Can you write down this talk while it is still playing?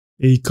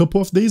A couple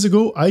of days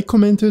ago, I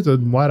commented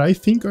on what I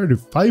think are the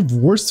 5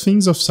 worst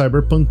things of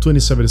Cyberpunk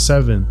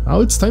 2077.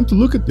 Now it's time to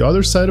look at the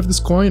other side of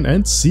this coin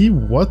and see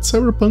what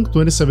Cyberpunk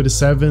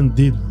 2077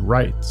 did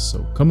right,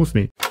 so come with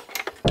me.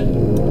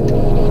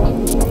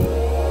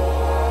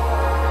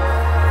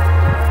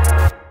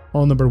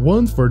 On number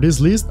 1 for this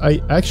list,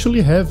 I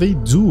actually have a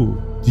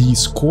duo. The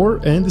score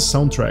and the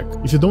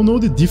soundtrack. If you don't know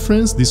the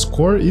difference, the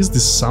score is the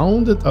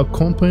sound that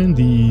accompany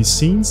the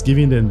scenes,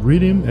 giving them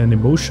rhythm and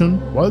emotion,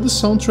 while the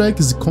soundtrack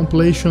is the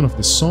compilation of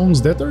the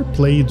songs that are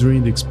played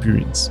during the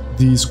experience.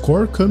 The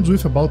score comes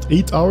with about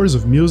 8 hours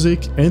of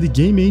music, and the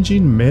game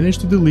engine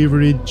managed to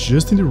deliver it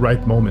just in the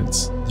right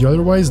moments. The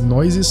otherwise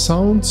noisy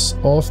sounds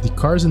of the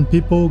cars and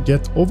people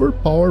get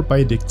overpowered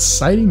by the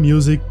exciting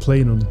music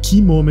playing on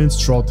key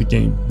moments throughout the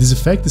game. This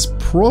effect is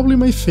probably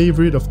my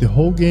favorite of the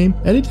whole game,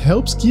 and it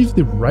helps give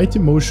the right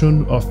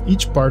emotion of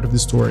each part of the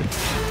story.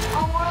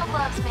 Whole world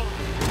loves me.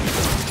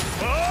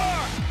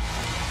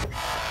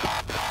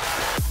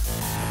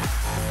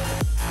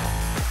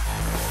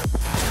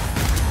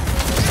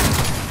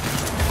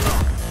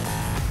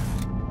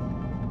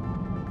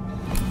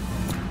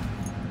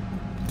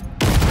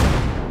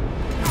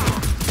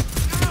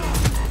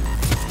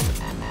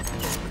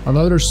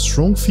 Another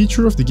strong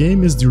feature of the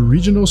game is the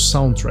original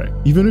soundtrack.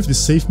 Even with the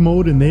safe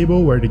mode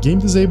enabled where the game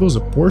disables a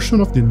portion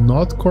of the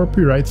not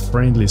copyright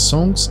friendly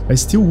songs, I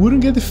still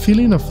wouldn't get the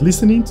feeling of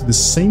listening to the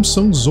same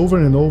songs over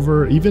and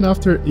over even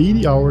after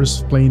 80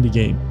 hours playing the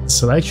game. The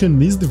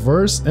selection is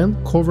diverse and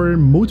covers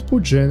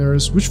multiple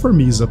genres, which for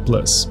me is a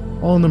plus.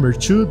 On number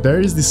 2, there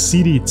is the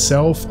city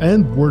itself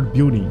and world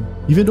building.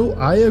 Even though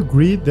I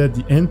agree that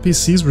the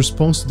NPC's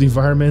response to the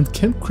environment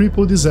can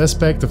cripple this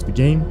aspect of the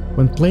game,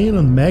 when playing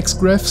on max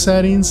graph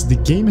settings, the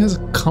game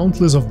has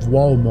countless of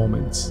wow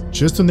moments.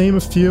 Just to name a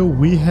few,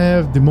 we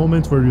have the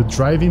moment where you're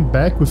driving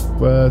back with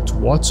to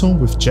Watson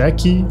with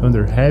Jackie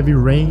under heavy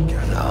rain.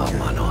 No,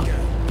 mano,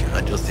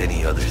 not just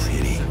any other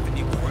city.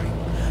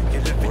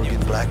 Morgan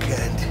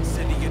Blackhand,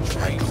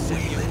 Michael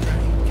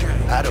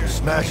Whelan, Adam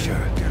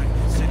Smasher.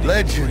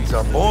 Legends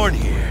are born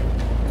here.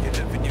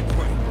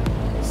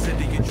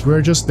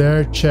 We're just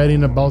there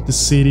chatting about the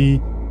city,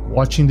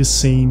 watching the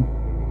scene.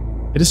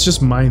 It is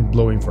just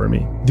mind-blowing for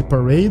me. The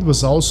parade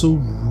was also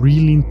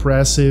really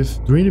impressive.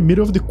 During the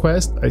middle of the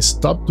quest, I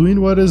stopped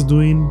doing what I was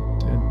doing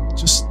and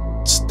just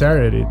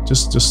stare at it.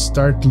 Just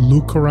start to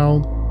look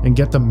around and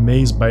get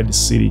amazed by the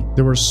city.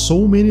 There were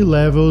so many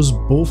levels,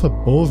 both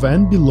above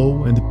and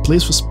below, and the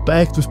place was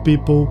packed with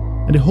people,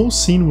 and the whole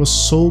scene was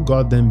so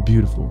goddamn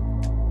beautiful.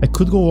 I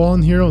could go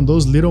on here on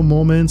those little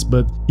moments,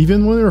 but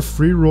even when you're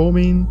free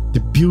roaming, the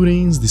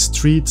buildings, the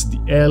streets, the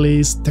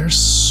alleys, there's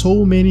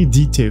so many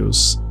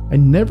details. I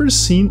never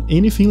seen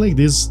anything like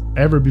this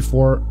ever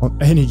before on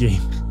any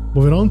game.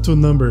 Moving on to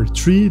number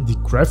 3, the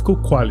graphical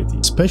quality,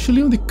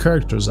 especially on the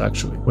characters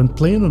actually. When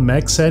playing on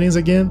max settings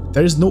again,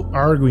 there is no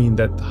arguing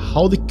that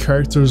how the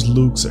characters'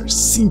 looks are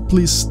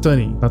simply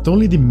stunning. Not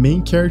only the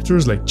main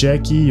characters like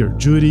Jackie or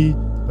Judy,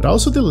 but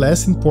also the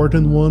less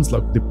important ones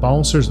like the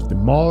bouncers of the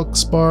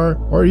Mox Bar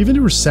or even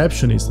the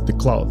receptionist of the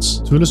Clouds.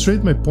 To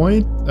illustrate my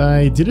point,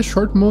 I did a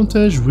short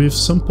montage with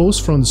some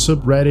posts from the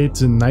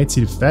subreddit Night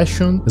City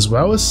Fashion as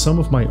well as some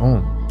of my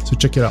own, so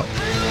check it out.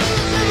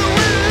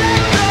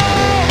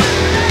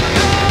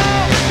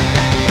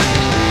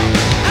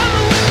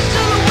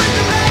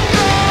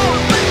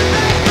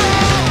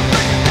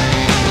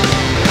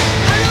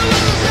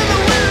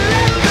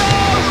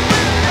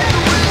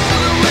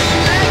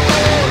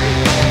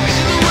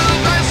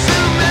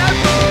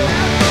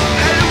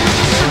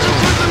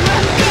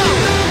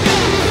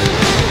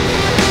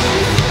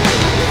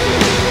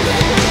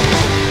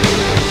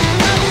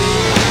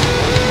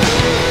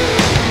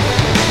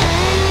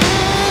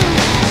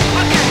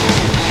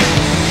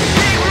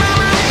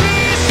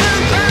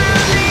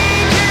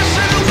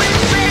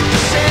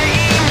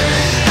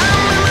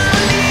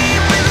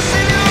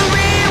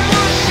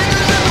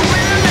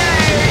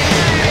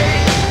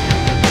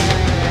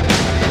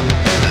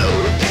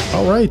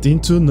 Alright,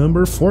 into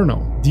number 4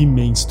 now, the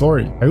main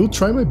story. I will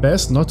try my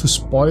best not to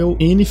spoil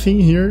anything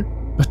here,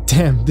 but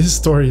damn, this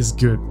story is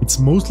good. It's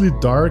mostly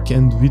dark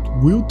and it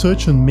will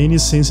touch on many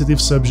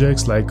sensitive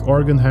subjects like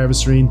organ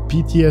harvesting,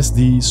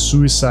 PTSD,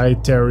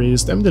 suicide,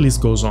 terrorists, and the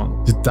list goes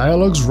on. The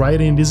dialogue's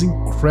writing is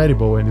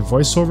incredible and the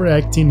voiceover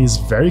acting is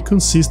very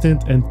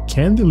consistent and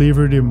can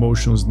deliver the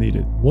emotions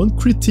needed. One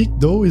critique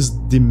though is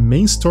the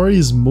main story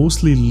is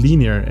mostly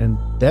linear and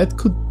that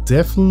could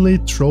definitely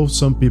throw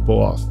some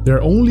people off. There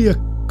are only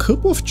a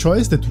couple of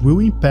choices that will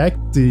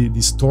impact the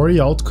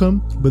story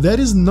outcome, but that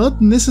is not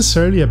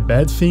necessarily a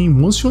bad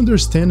thing once you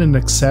understand and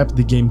accept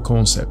the game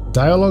concept.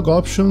 Dialogue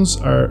options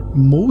are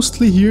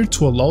mostly here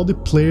to allow the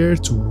player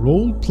to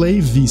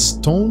roleplay this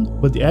tone,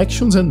 but the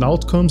actions and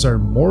outcomes are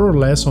more or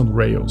less on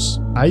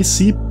rails. I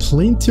see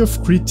plenty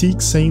of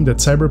critiques saying that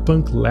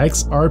Cyberpunk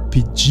lacks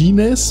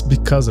RPG-ness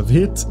because of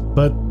it,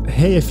 but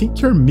hey, I think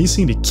you're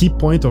missing the key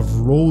point of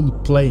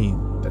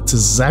role-playing. That's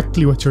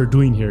exactly what you're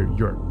doing here.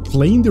 You're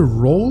playing the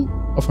role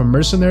of a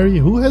mercenary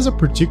who has a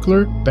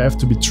particular path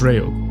to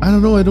betrayal. I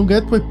don't know, I don't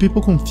get why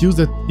people confuse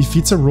that if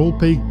it's a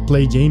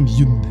role-play game,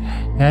 you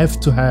have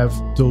to have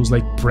those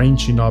like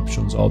branching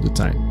options all the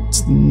time.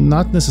 It's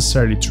not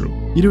necessarily true.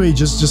 Either way,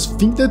 just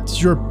think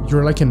that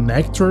you're like an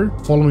actor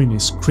following a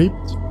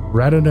script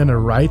rather than a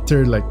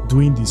writer like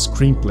doing the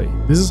screenplay.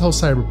 This is how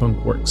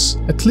Cyberpunk works,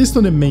 at least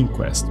on the main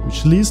quest,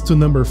 which leads to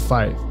number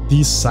 5,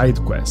 these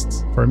side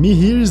quests. For me,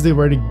 here is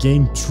where the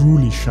game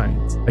truly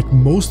shines. Like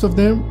most of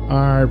them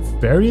are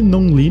very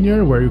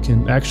non-linear, where you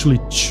can actually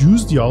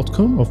choose the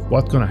outcome of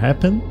what's gonna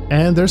happen,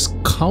 and there's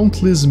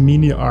countless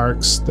mini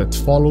arcs that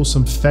follow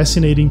some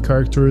fascinating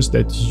characters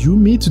that you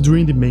meet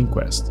during the main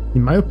quest.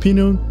 In my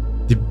opinion,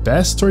 the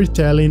best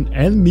storytelling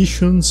and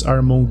missions are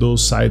among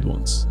those side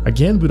ones.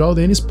 Again, without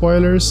any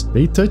spoilers,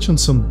 they touch on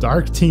some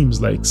dark themes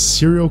like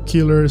serial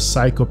killers,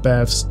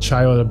 psychopaths,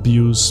 child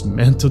abuse,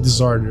 mental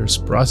disorders,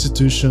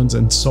 prostitutions,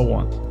 and so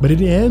on. But in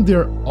the end,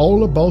 they're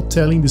all about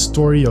telling the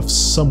story of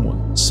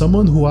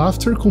someone who,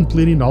 after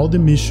completing all the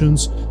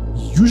missions,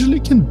 usually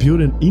can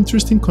build an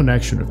interesting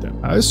connection with them.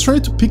 I was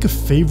trying to pick a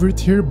favorite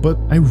here, but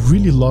I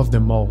really love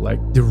them all. Like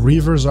the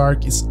Rivers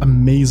arc is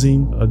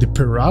amazing, the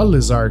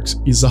Perales arc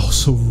is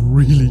also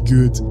really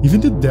good,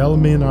 even the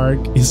Delman arc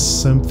is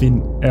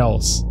something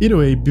else. Either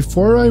way,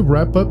 before I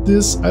wrap up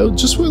this, I would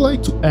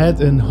like to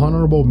add an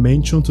honorable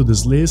mention to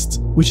this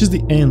list, which is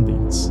the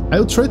endings.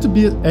 I'll try to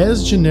be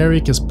as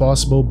generic as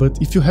possible,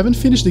 but if you haven't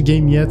finished the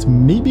game yet,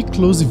 maybe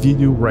close the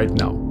video right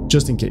now,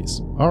 just in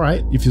case.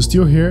 Alright, if you're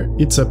still here,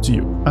 it's up to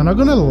you. I'm not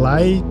gonna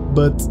lie,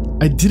 but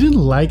I didn't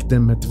like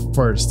them at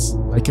first.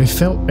 Like I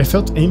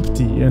felt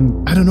empty,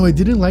 and I don't know, I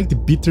didn't like the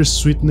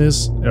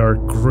bittersweetness or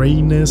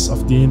grayness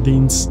of the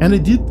endings, and I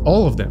did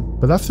all of them.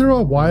 But after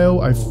a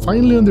while, I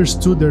finally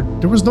understood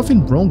that there was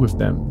nothing wrong with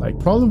them. Like,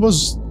 problem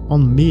was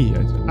on me.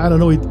 I don't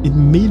know, it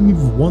made me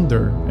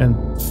wonder and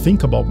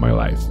think about my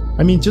life.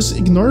 I mean, just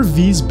ignore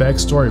V's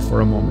backstory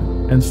for a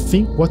moment and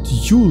think what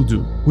you'll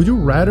do. Would you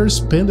rather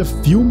spend a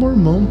few more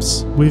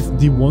months with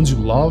the ones you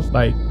love,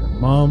 like your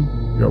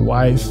mom, your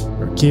wife,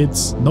 your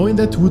kids, knowing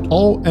that it would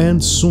all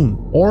end soon?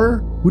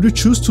 Or would you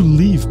choose to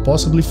live,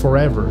 possibly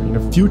forever, in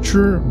a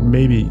future,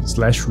 maybe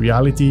 /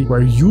 reality,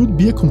 where you'd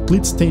be a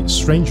complete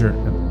stranger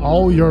and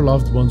all your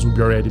loved ones would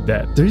be already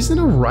dead? There isn't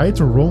a right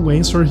or wrong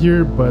answer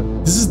here, but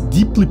this is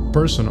deeply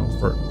personal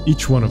for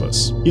each one of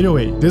us. Either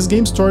way, this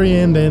game's story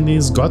and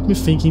endings got me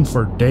thinking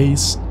for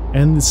days,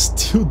 and it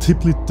still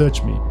deeply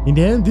touched me. In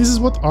the end, this is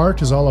what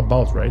art is all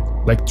about, right?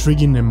 Like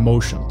triggering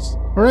emotions.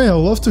 Alright, I'd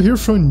love to hear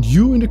from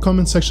you in the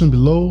comment section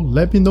below.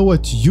 Let me know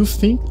what you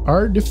think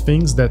are the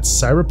things that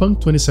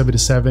Cyberpunk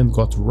 2077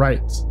 got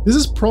right. This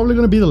is probably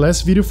gonna be the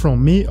last video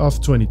from me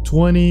of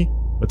 2020,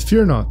 but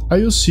fear not, I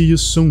will see you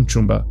soon,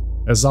 Chumba.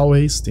 As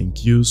always,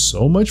 thank you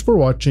so much for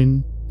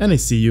watching, and I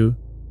see you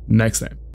next time.